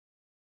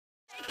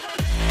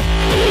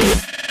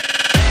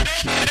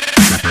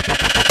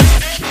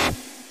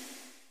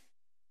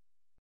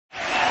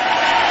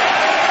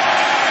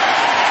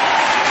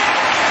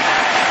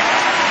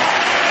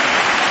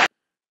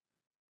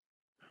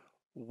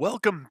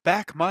Welcome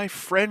back, my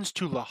friends,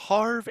 to the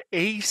Havre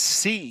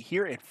AC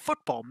here in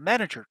Football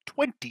Manager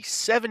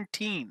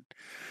 2017.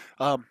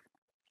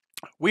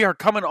 We are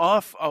coming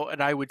off,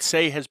 and I would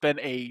say has been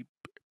a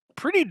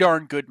pretty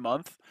darn good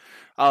month.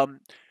 Um,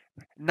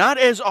 Not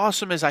as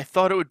awesome as I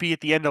thought it would be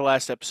at the end of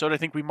last episode. I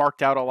think we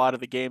marked out a lot of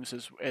the games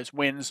as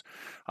wins.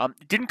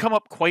 It didn't come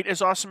up quite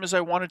as awesome as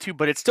I wanted to,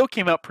 but it still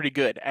came out pretty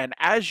good. And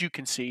as you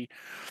can see,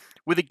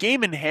 with a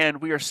game in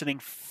hand, we are sitting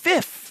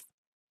fifth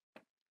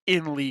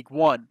in League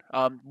One.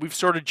 We've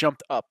sort of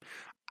jumped up.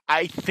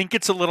 I think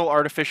it's a little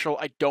artificial.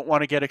 I don't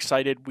want to get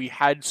excited. We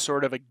had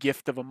sort of a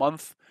gift of a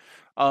month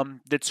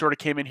that sort of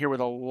came in here with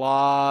a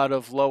lot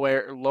of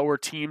lower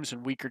teams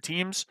and weaker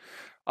teams.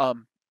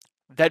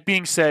 That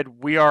being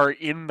said, we are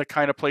in the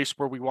kind of place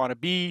where we want to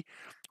be,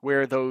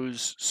 where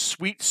those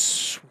sweet,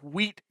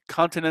 sweet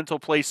continental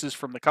places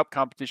from the cup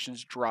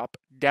competitions drop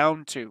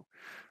down to.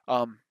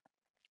 I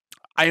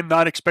am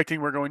not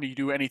expecting we're going to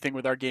do anything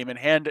with our game in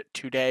hand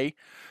today.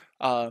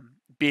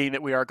 Being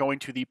that we are going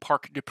to the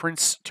Parc des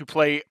Princes to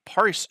play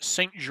Paris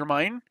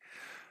Saint-Germain.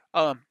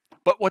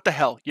 But what the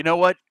hell? You know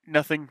what?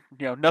 Nothing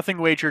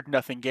wagered,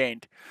 nothing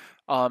gained.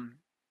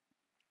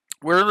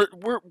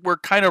 We're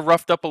kind of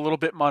roughed up a little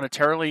bit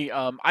monetarily.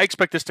 I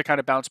expect this to kind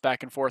of bounce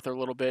back and forth a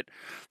little bit.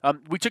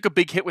 We took a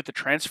big hit with the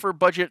transfer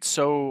budget,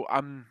 so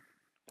I'm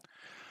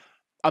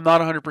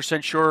not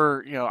 100%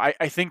 sure.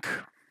 I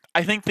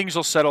think things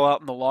will settle out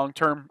in the long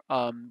term.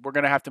 We're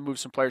going to have to move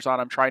some players on.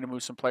 I'm trying to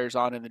move some players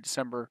on in the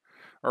December,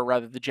 or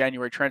rather the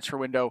January transfer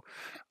window.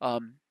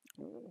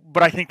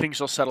 But I think things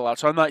will settle out.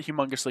 So I'm not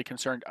humongously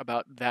concerned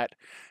about that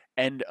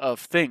end of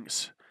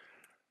things.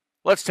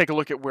 Let's take a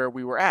look at where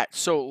we were at.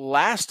 So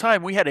last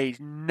time we had a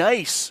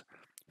nice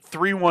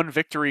 3-1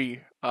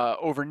 victory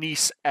over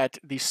Nice at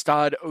the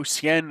Stade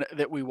Océan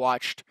that we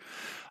watched.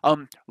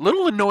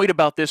 Little annoyed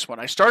about this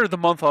one. I started the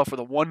month off with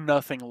a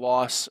 1-0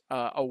 loss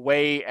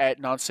away at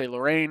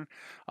Nancy-Lorraine.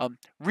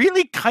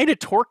 Really kind of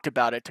torqued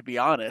about it, to be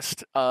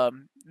honest.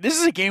 This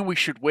is a game we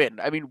should win.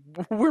 I mean,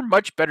 we're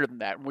much better than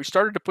that. And we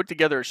started to put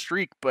together a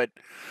streak, but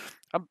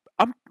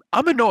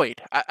I'm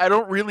annoyed. I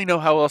don't really know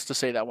how else to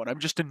say that one. I'm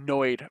just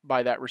annoyed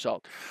by that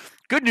result.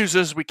 Good news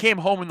is we came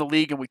home in the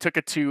league and we took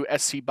it to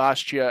SC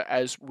Bastia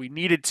as we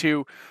needed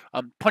to,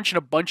 punching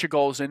a bunch of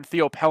goals in.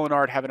 Theo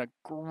Pellinard having a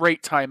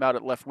great time out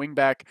at left wing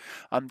back.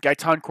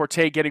 Gaetan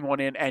Corte getting one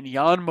in, and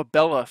Jan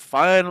Mabella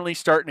finally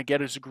starting to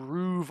get his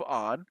groove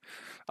on.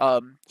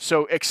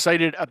 So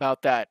excited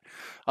about that.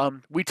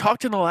 We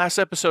talked in the last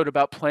episode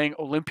about playing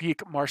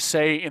Olympique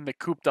Marseille in the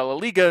Coupe de la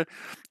Liga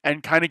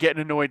and kind of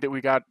getting annoyed that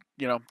we got,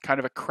 kind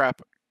of a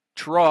crap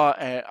draw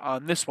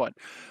on this one.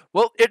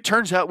 Well, it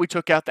turns out we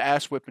took out the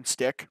ass whipping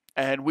stick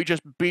and we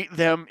just beat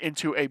them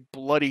into a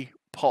bloody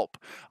pulp.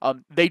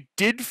 They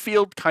did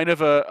field kind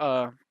of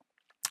a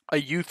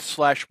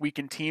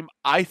youth/weakened team.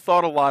 I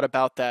thought a lot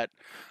about that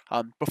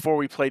before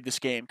we played this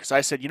game because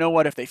I said, you know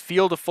what, if they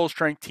field a full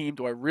strength team,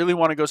 do I really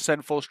want to go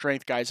send full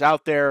strength guys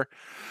out there?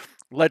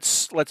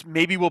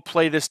 Maybe we'll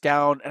play this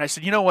down. And I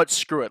said, you know what,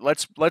 screw it.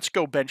 Let's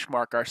go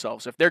benchmark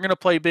ourselves. If they're going to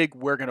play big,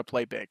 we're going to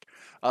play big.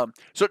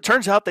 So it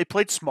turns out they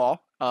played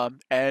small,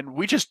 and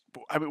we just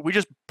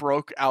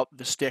broke out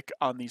the stick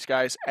on these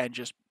guys and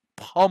just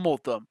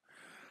pummeled them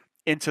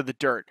into the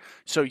dirt.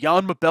 So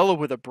Jan Mabella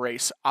with a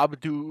brace,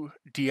 Abdou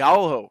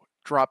Diallo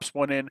drops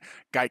one in,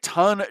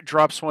 Gaetan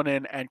drops one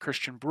in, and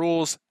Christian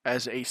Bruls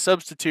as a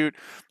substitute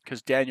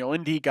because Daniel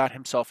Indy got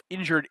himself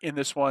injured in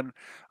this one.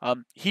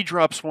 He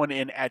drops one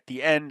in at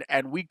the end,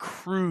 and we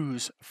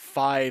cruise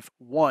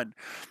 5-1,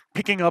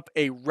 picking up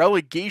a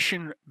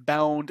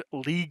relegation-bound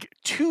League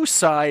 2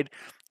 side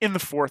in the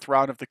fourth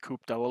round of the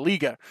Coupe de la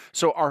Liga.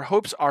 So our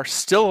hopes are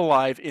still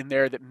alive in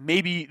there that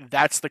maybe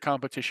that's the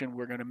competition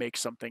we're going to make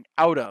something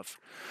out of.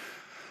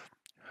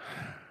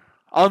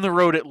 On the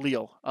road at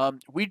Lille,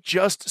 we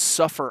just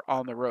suffer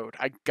on the road.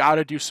 I got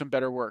to do some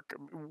better work.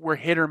 We're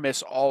hit or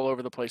miss all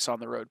over the place on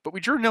the road. But we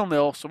drew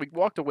 0-0, so we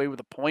walked away with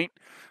a point.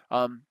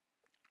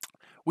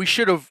 We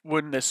should have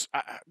won this.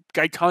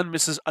 Gaetan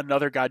misses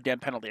another goddamn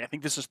penalty. I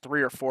think this is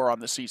 3 or 4 on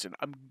the season.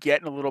 I'm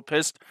getting a little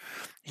pissed.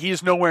 He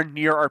is nowhere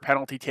near our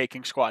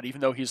penalty-taking squad, even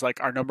though he's like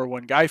our number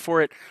one guy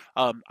for it.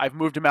 I've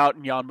moved him out,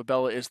 and Jan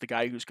Mabella is the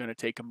guy who's going to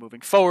take him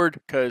moving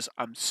forward because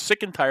I'm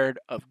sick and tired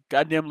of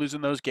goddamn losing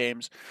those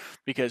games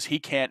because he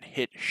can't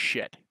hit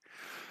shit.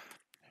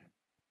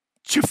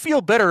 To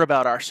feel better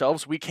about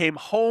ourselves, we came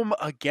home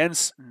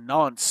against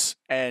Nantes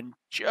and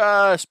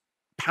just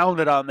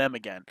pounded on them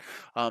again.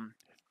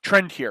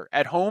 Trend here.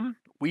 At home,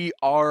 we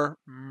are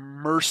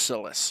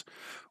merciless.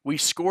 We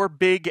score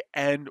big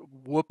and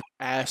whoop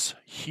ass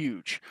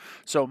huge.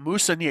 So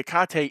Moussa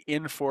Niakate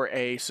in for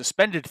a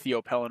suspended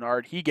Theo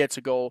Pellinard. He gets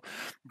a goal.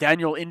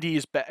 Daniel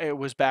Indy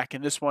was back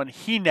in this one.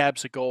 He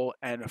nabs a goal.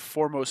 And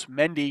foremost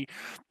Mendy,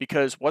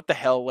 because what the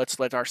hell,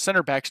 let's let our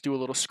center backs do a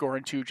little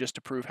scoring too just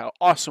to prove how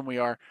awesome we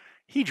are.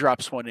 he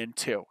drops one in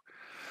too.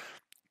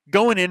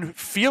 Going in,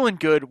 feeling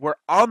good. We're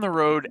on the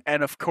road,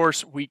 and of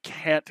course, we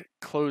can't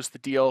close the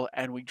deal,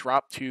 and we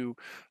drop to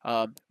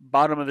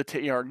bottom of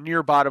the or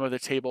near bottom of the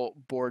table,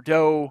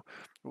 Bordeaux.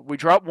 We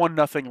drop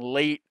 1-0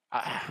 late.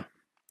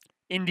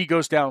 Indy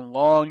goes down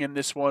long in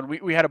this one.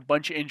 We had a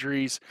bunch of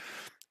injuries.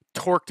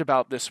 Torqued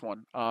about this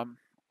one. I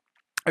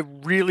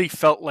really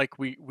felt like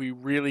we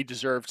really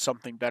deserved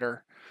something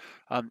better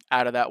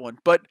out of that one.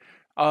 But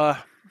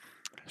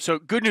so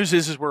good news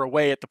is we're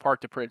away at the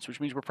Parc des Princes, which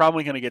means we're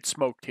probably going to get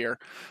smoked here.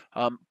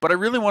 But I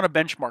really want to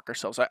benchmark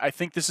ourselves. I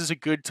think this is a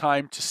good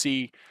time to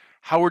see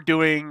how we're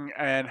doing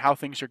and how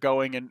things are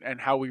going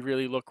and how we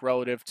really look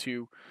relative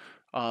to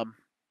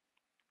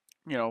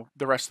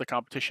the rest of the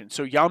competition.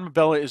 So Jan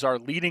Mabella is our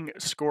leading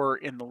scorer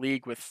in the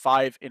league with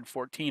 5 in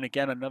 14.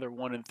 Again, another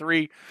 1 in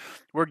 3.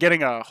 We're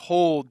getting a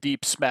whole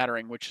deep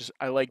smattering, which is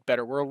I like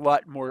better. We're a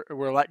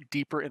lot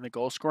deeper in the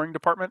goal scoring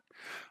department.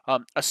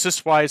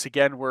 Assist wise,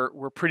 again,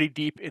 we're pretty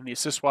deep in the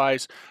assist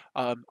wise.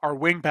 Our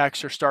wing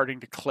backs are starting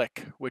to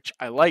click, which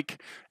I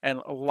like,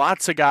 and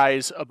lots of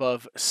guys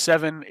above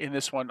 7 in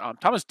this one.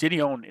 Thomas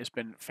Didion has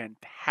been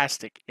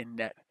fantastic in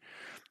net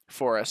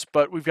for us,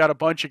 but we've got a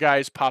bunch of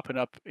guys popping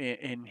up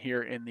in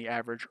here in the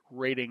average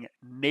rating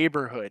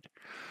neighborhood.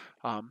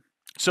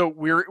 So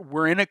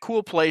we're in a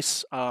cool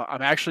place.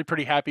 I'm actually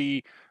pretty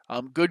happy.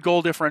 Good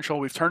goal differential.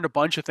 We've turned a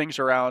bunch of things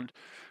around.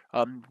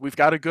 We've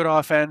got a good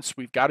offense.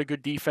 We've got a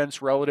good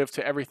defense relative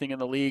to everything in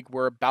the league.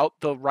 We're about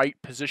the right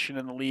position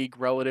in the league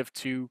relative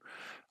to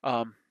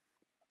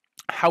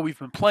how we've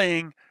been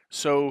playing.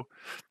 So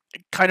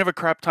kind of a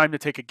crap time to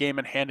take a game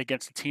in hand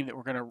against a team that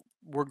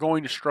we're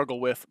going to struggle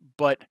with,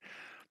 but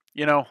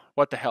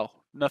what the hell?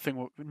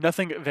 Nothing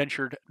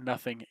ventured,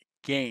 nothing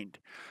gained.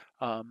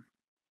 I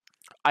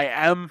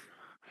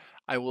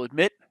will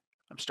admit,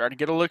 I'm starting to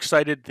get a little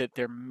excited that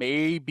there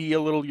may be a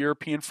little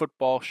European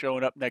football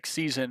showing up next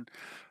season.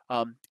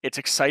 It's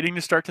exciting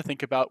to start to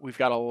think about. We've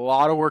got a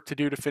lot of work to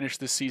do to finish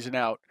this season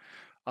out.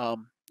 But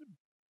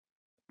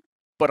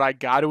I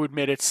got to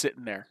admit, it's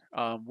sitting there.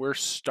 We're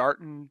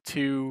starting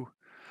to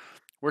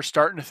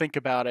think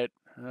about it.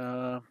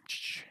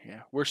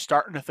 We're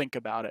starting to think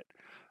about it.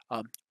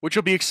 Which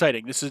will be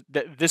exciting. This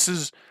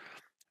is,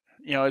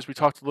 as we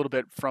talked a little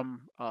bit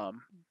from, I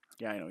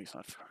know he's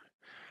not,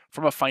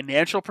 from a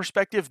financial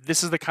perspective,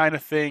 this is the kind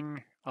of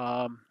thing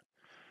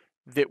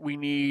that we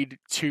need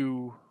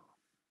to,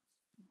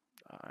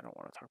 I don't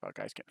want to talk about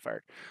guys getting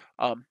fired.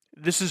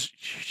 This is,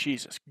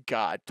 Jesus,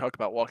 God, talk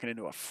about walking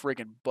into a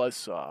friggin'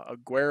 buzzsaw.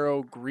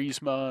 Aguero,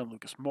 Griezmann,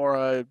 Lucas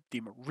Moura,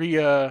 Di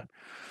Maria,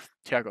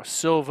 Thiago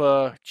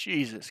Silva,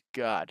 Jesus,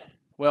 God.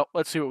 Well,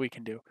 let's see what we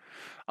can do.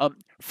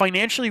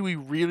 Financially, we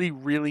really,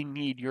 really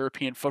need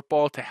European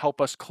football to help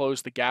us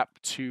close the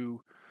gap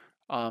to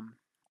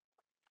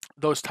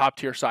those top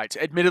tier sides.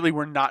 Admittedly,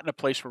 we're not in a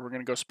place where we're going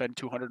to go spend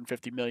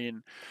 $250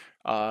 million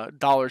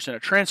in a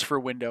transfer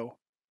window.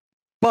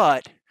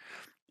 But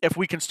if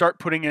we can start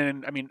putting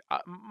in,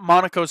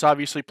 Monaco's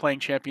obviously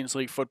playing Champions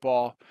League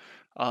football.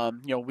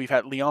 We've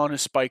had Lyon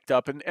is spiked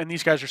up, and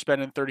these guys are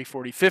spending 30,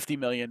 40, 50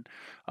 million,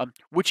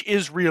 which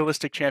is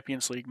realistic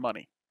Champions League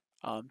money.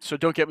 So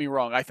don't get me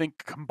wrong. I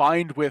think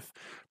combined with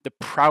the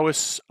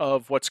prowess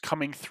of what's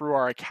coming through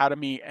our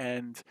academy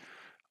and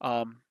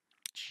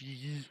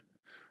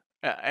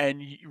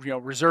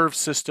reserve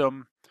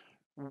system,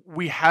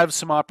 we have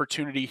some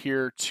opportunity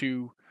here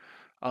to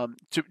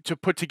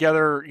put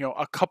together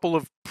a couple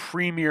of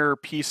premier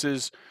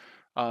pieces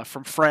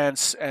from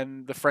France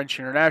and the French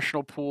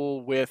international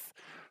pool with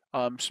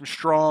some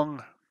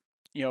strong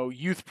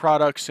youth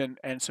products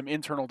and some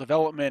internal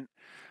development.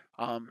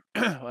 Well,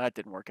 that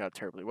didn't work out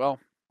terribly well.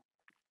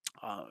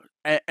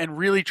 And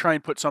really try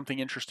and put something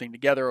interesting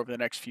together over the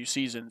next few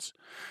seasons.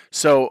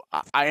 So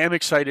I am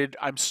excited.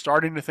 I'm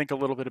starting to think a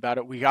little bit about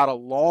it. We got a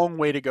long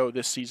way to go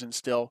this season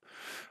still.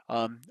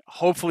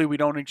 Hopefully we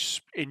don't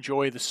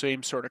enjoy the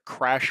same sort of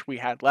crash we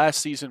had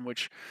last season,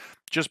 which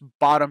just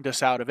bottomed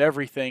us out of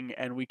everything,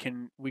 and we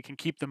can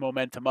keep the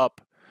momentum up.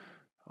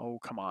 Oh,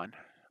 come on.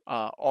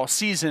 All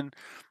season.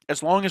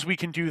 As long as we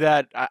can do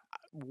that,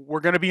 we're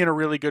going to be in a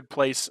really good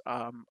place.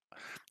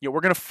 We're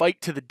going to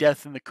fight to the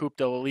death in the Coupe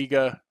de la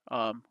Liga.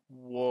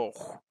 Whoa.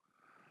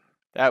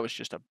 That was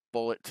just a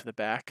bullet to the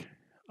back.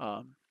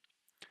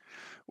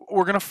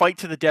 We're going to fight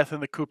to the death in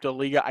the Coupe de la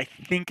Liga. I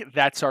think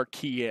that's our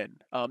key in.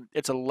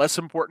 It's a less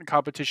important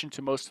competition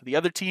to most of the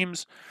other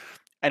teams,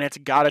 and it's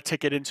got a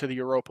ticket into the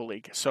Europa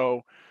League.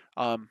 So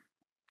I'm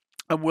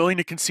willing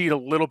to concede a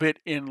little bit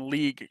in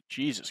league.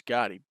 Jesus,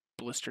 God, he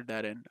blistered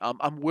that in.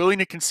 I'm willing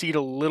to concede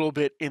a little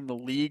bit in the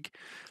league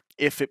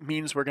if it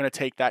means we're going to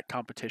take that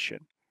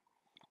competition.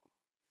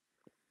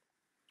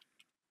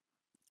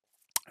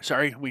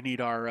 Sorry, we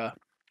need our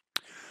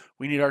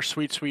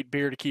sweet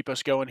beer to keep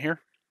us going here.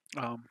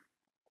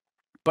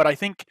 But I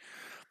think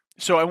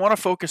so. I want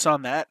to focus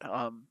on that.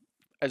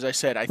 As I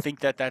said, I think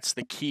that's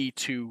the key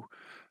to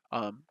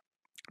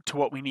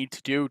what we need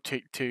to do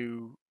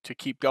to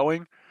keep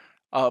going.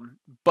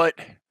 But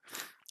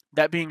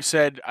that being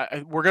said,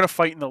 we're going to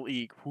fight in the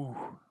league. Whew.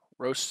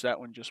 roasts that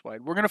one just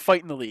wide. We're going to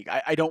fight in the league.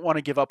 I don't want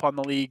to give up on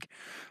the league.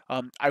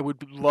 I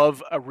would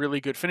love a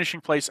really good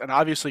finishing place, and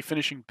obviously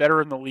finishing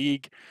better in the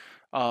league.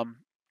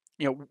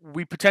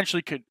 We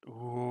potentially could.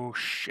 Oh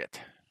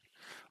shit.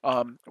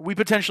 We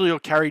potentially will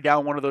carry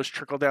down one of those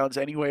trickle downs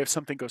anyway if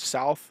something goes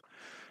south.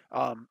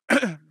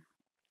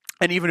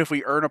 And even if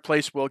we earn a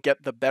place, we'll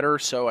get the better.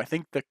 So I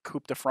think the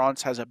Coupe de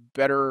France has a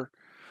better.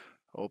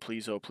 Oh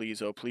please! Oh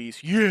please! Oh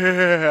please!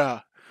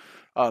 Yeah.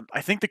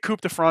 I think the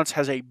Coupe de France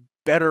has a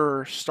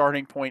better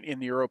starting point in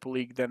the Europa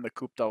League than the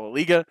Coupe de la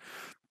Liga.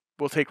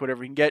 We'll take whatever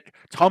we can get.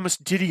 Thomas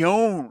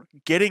Didion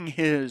getting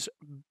his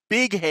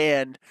big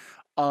hand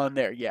on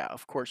there. Yeah,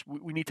 of course,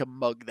 we need to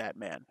mug that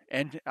man.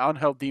 And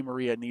Angel Di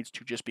Maria needs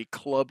to just be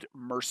clubbed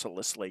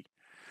mercilessly.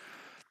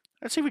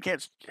 Let's see if we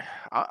can't.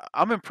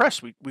 I'm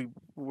impressed.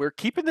 We're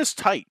keeping this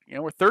tight.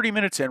 We're 30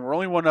 minutes in. We're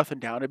only 1-0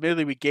 down.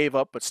 Admittedly, we gave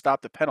up but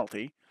stopped the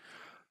penalty.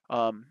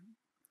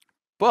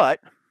 But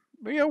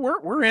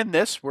we're in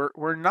this.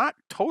 We're not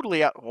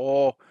totally out.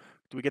 Oh,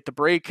 do we get the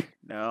break?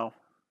 No.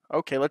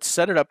 Okay, let's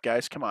set it up,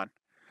 guys. Come on.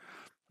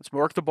 Let's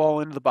work the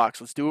ball into the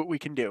box. Let's do what we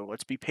can do.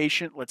 Let's be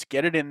patient. Let's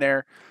get it in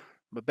there.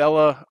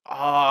 Mabella.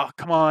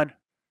 Come on.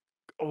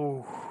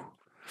 Oh.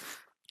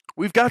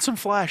 We've got some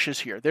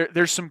flashes here.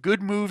 There's some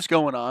good moves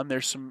going on.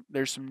 There's some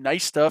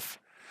nice stuff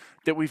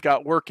that we've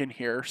got working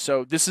here.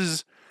 So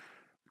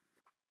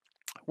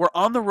we're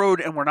on the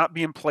road and we're not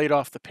being played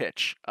off the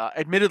pitch.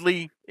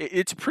 Admittedly,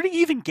 it's a pretty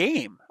even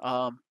game.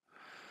 I'm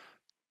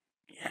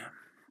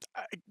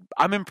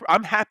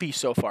happy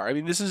so far. I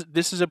mean, this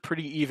is a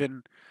pretty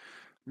even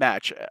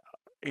match,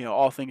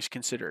 all things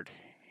considered.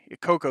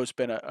 Coco's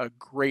been a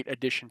great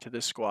addition to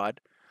this squad.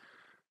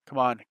 Come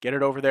on, get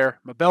it over there.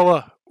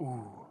 Mabella,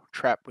 ooh,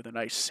 trapped with a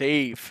nice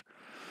save.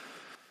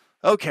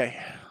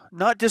 Okay,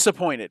 not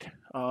disappointed.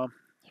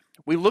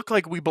 We look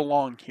like we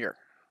belong here,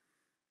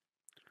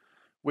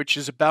 which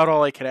is about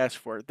all I can ask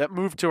for. That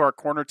move to our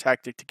corner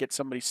tactic to get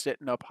somebody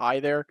sitting up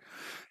high there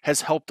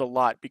has helped a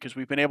lot because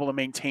we've been able to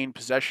maintain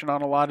possession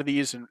on a lot of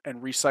these and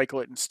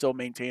recycle it and still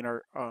maintain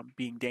our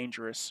being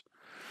dangerous,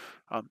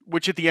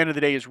 which at the end of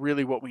the day is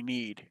really what we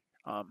need,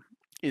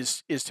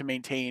 is to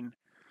maintain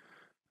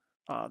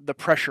the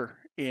pressure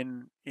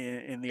in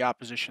the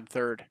opposition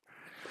third.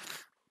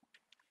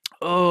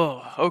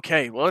 Oh,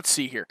 okay. Well, let's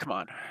see here. Come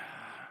on.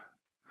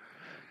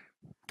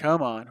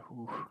 Come on.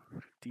 Ooh.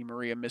 Di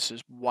Maria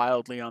misses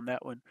wildly on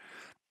that one.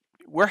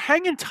 We're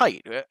hanging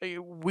tight.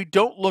 We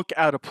don't look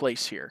out of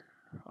place here.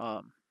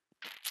 I'm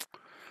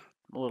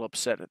a little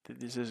upset that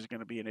this is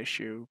going to be an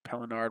issue.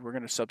 Pellinard, we're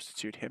going to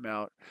substitute him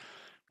out.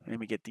 And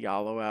we get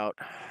Diallo out.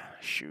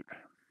 Shoot.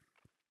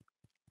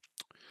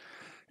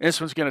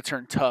 This one's going to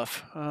turn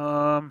tough.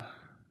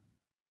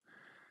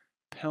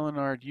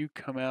 Pellinard, you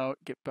come out.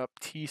 Get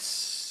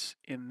Baptiste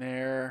in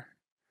there.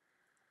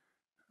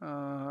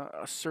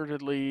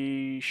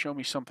 Assertedly, show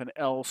me something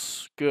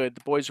else. Good.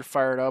 The boys are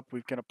fired up.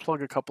 We're going to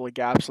plug a couple of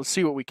gaps. Let's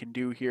see what we can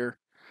do here.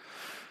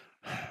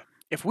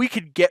 If we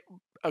could get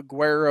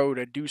Aguero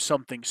to do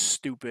something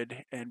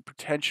stupid and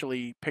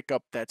potentially pick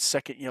up that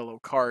second yellow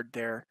card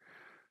there,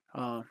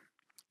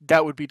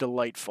 that would be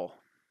delightful.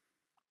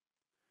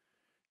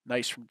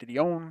 Nice from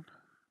Didion.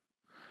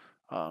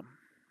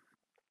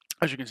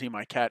 As you can see,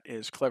 my cat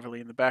is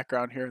cleverly in the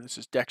background here. This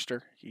is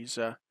Dexter. He's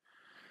an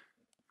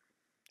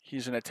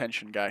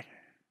attention guy.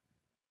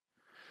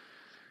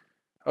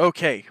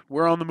 Okay,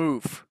 we're on the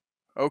move.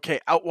 Okay,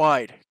 out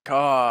wide.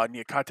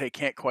 Nyakate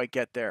can't quite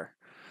get there.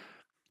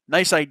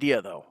 Nice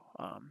idea, though.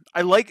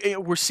 I like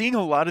we're seeing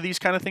a lot of these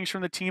kind of things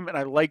from the team, and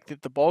I like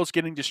that the ball is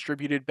getting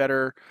distributed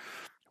better.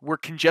 We're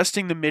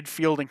congesting the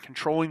midfield and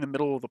controlling the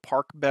middle of the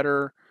park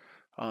better.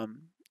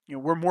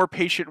 We're more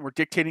patient and we're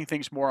dictating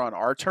things more on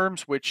our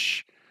terms,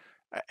 which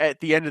at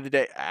the end of the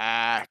day,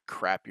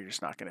 crap, you're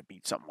just not going to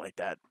beat something like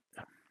that.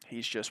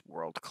 He's just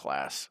world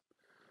class.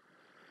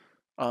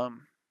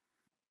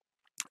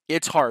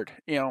 It's hard,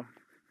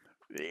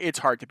 it's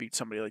hard to beat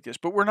somebody like this,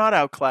 but we're not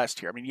outclassed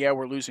here. I mean, yeah,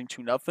 we're losing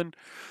 2-0,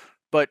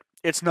 but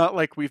it's not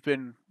like we've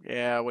been, what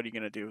are you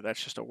going to do?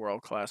 That's just a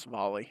world class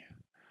volley.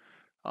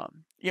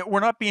 We're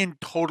not being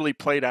totally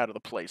played out of the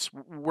place.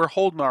 We're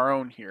holding our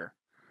own here.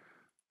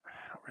 I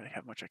don't really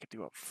have much I could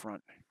do up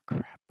front.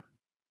 Crap.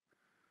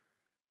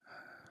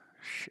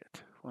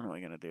 Shit. What am I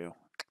going to do?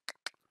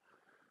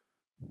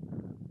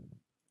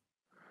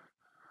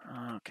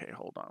 Okay,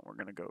 hold on. We're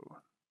going to go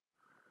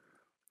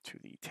to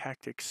the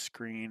tactics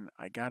screen.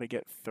 I got to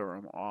get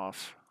Thuram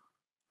off.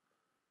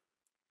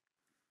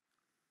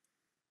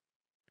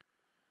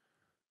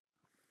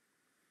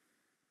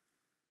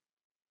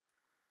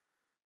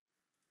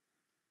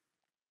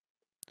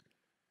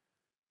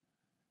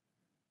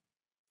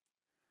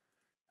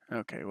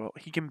 Okay, well,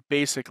 he can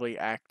basically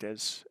act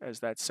as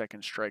that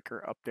second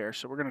striker up there.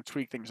 So we're going to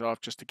tweak things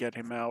off just to get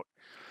him out.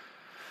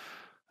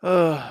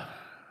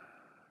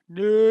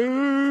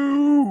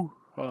 No!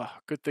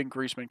 Good thing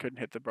Griezmann couldn't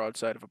hit the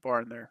broadside of a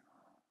barn there.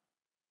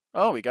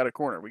 Oh, we got a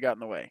corner. We got in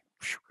the way.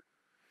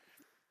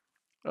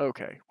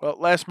 Okay, well,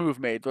 last move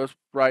made. Let's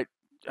right.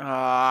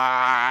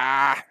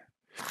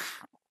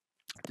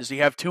 Does he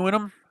have two in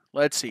him?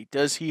 Let's see.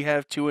 Does he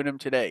have two in him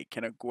today?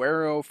 Can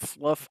Aguero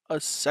fluff a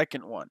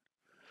second one?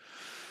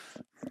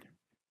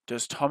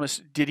 Does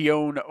Thomas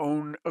Didion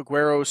own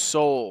Aguero's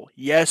soul?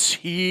 Yes,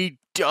 he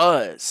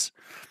does.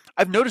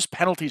 I've noticed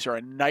penalties are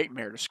a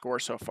nightmare to score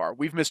so far.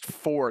 We've missed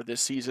 4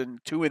 this season,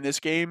 2 in this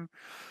game.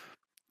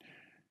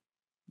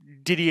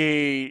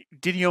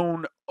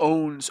 Didion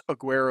owns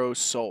Aguero's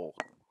soul.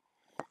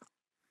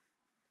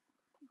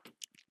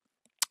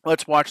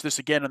 Let's watch this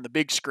again on the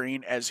big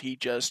screen as he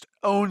just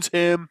owns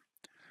him.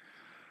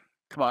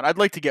 Come on, I'd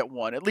like to get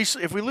one. At least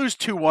if we lose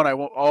 2-1, I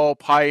won't all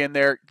pie in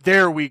there.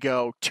 There we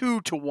go.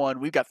 2-1.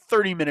 We've got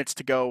 30 minutes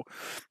to go.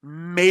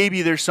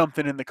 Maybe there's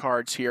something in the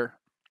cards here.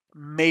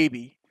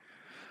 Maybe.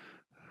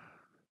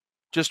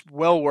 Just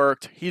well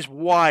worked. He's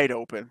wide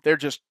open. They're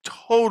just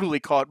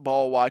totally caught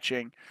ball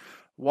watching.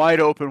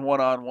 Wide open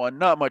one-on-one.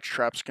 Not much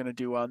Trapp's going to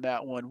do on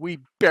that one. We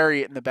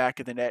bury it in the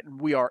back of the net,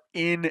 and we are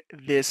in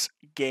this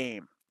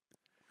game.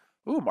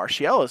 Ooh,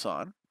 Martial is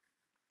on.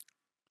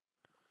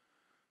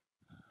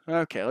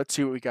 Okay, let's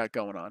see what we got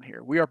going on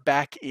here. We are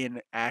back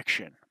in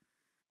action.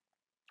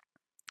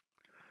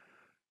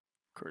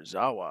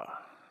 Kurzawa.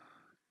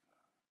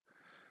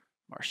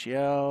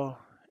 Martial.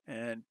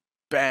 And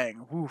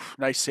bang. Oof,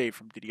 nice save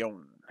from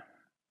Didion.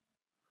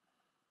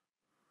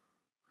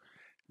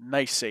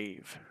 Nice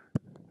save.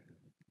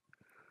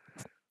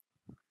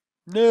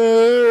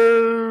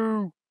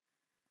 No!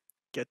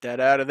 Get that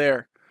out of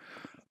there.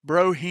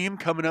 Broheem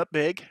coming up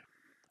big.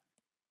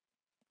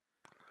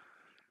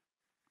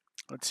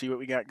 Let's see what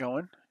we got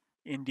going.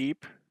 In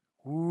deep.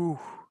 Ooh.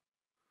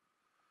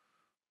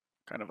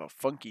 Kind of a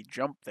funky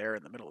jump there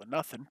in the middle of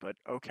nothing, but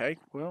okay.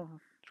 We'll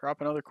drop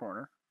another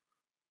corner.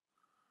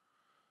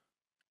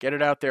 Get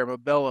it out there,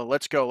 Mabella.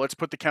 Let's go. Let's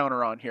put the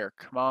counter on here.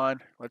 Come on.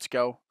 Let's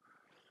go.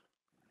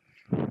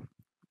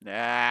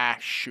 Nah,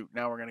 shoot.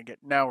 Now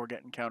we're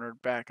getting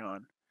countered back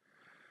on.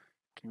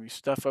 Can we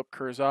stuff up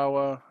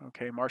Kurzawa?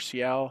 Okay,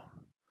 Martial.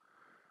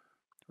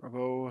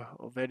 Robo,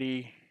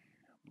 Olvedi,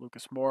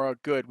 Lucas Moura.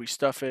 Good. We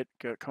stuff it.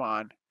 Good. Come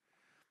on.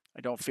 I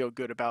don't feel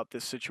good about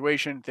this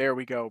situation. There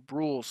we go.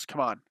 Brules,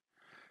 come on.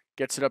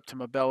 Gets it up to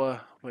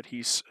Mabella, but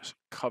he's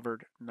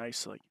covered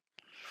nicely.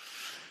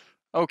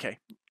 Okay.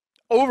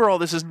 Overall,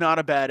 this is not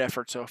a bad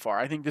effort so far.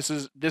 I think this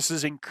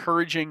is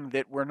encouraging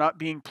that we're not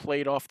being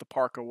played off the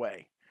park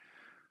away.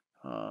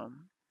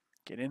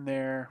 Get in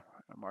there.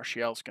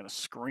 Martial's going to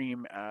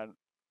scream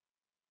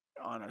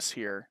on us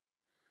here.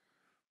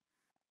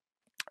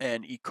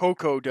 And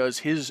Ikoko does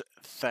his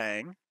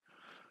thing.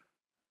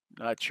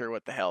 Not sure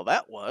what the hell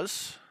that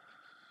was,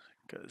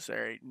 because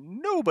there ain't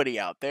nobody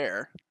out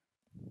there.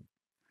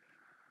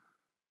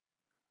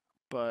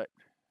 But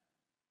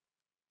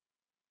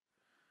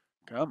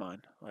come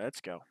on,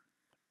 let's go.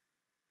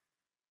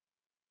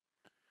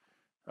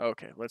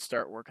 Okay, let's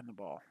start working the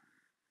ball.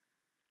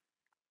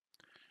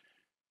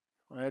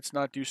 Let's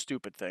not do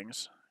stupid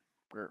things.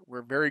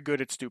 We're very good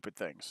at stupid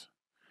things.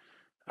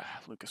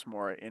 Lucas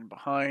Moura in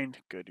behind.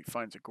 Good, he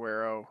finds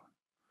Aguero.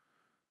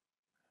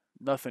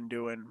 Nothing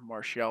doing.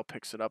 Martial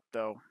picks it up,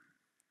 though.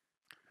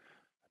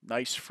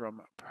 Nice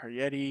from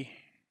Payet.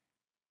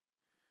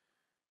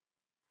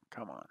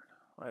 Come on,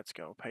 let's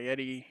go.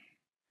 Payet.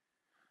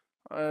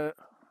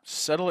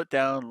 Settle it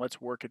down.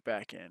 Let's work it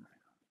back in.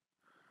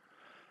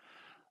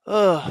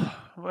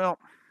 Well,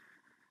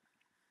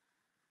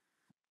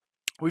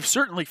 we've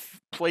certainly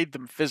played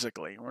them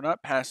physically. We're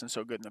not passing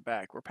so good in the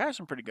back. We're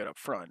passing pretty good up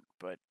front,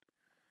 but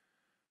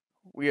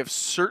we have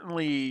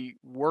certainly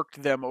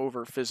worked them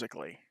over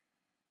physically.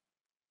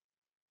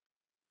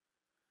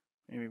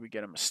 Maybe we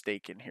get a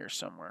mistake in here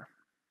somewhere.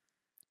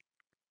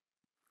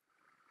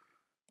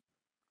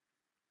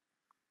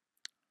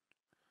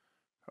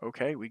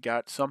 Okay, we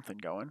got something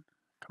going.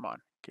 Come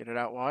on, get it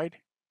out wide.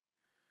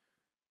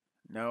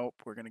 Nope,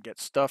 we're going to get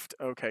stuffed.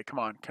 Okay, come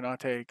on,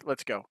 Kanate,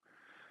 let's go.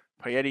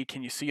 Payet,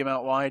 can you see him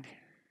out wide?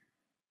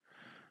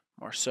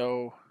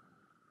 Marceau.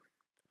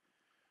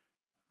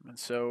 And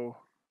so,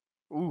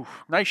 ooh,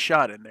 nice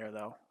shot in there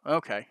though.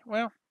 Okay,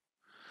 well,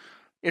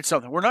 it's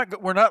something.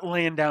 We're not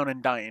laying down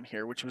and dying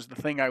here, which was the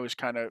thing I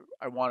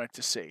wanted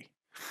to see.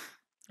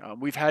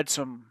 We've had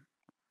some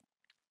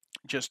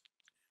just,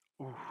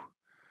 ooh,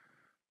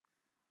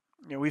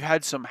 we've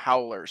had some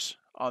howlers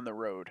on the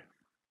road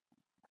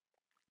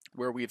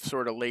where we've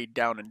sort of laid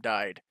down and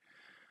died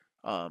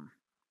a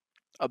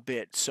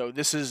bit. So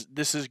this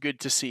is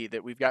good to see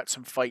that we've got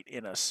some fight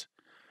in us.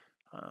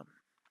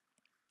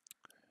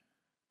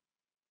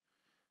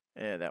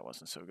 Yeah, that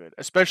wasn't so good,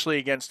 especially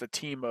against a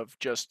team of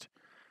just,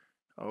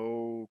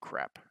 oh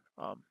crap.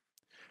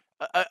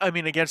 I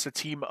mean, against a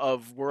team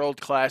of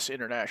world-class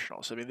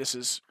internationals. I mean, this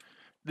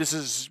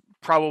is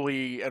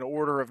probably an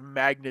order of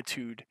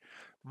magnitude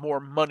more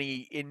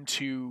money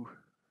into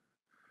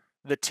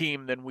the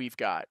team than we've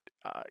got.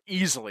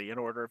 Easily an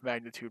order of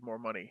magnitude more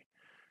money.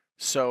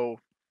 So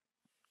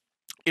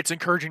it's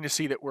encouraging to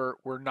see that we're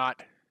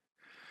not,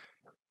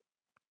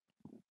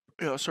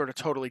 sort of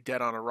totally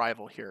dead on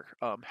arrival here.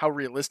 How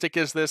realistic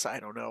is this? I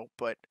don't know,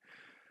 but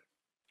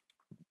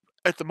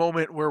at the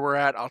moment where we're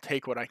at, I'll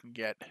take what I can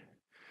get.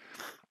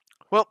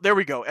 Well, there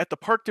we go. At the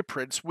Parc des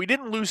Princes, we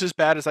didn't lose as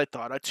bad as I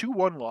thought. A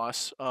 2-1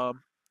 loss.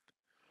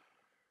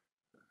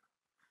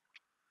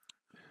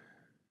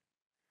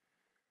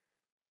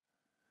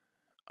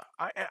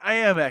 I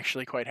am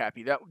actually quite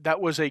happy.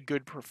 That was a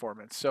good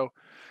performance. So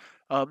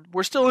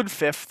we're still in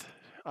fifth,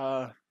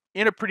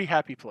 in a pretty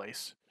happy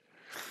place,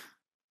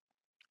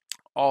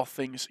 all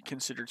things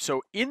considered.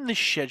 So in the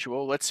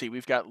schedule, let's see,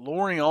 we've got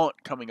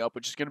Lorient coming up,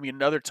 which is going to be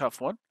another tough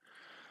one.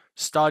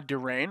 Stade de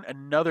Rennes,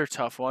 another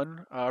tough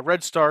one.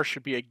 Red Star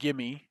should be a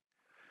gimme.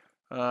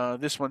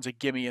 This one's a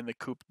gimme in the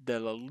Coupe de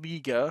la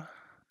Liga.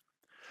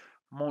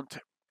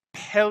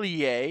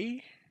 Montpellier,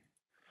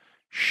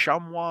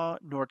 Chamois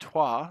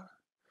Nortois.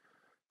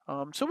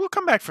 So we'll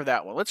come back for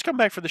that one. Let's come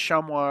back for the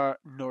Chamois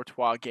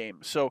Nortois game.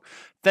 So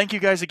thank you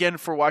guys again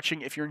for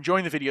watching. If you're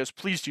enjoying the videos,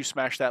 please do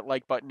smash that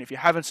like button. If you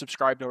haven't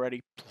subscribed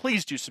already,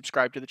 please do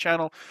subscribe to the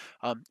channel.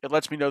 It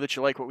lets me know that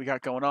you like what we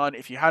got going on.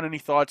 If you had any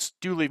thoughts,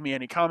 do leave me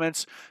any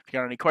comments. If you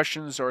got any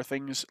questions or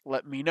things,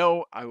 let me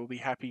know. I will be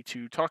happy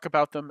to talk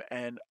about them.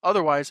 And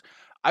otherwise,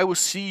 I will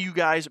see you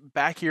guys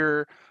back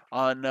here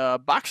on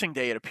Boxing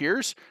Day, it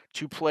appears,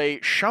 to play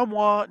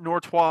Chamois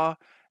Nortois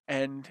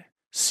and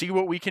see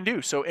what we can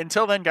do. So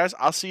until then, guys,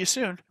 I'll see you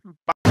soon.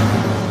 Bye.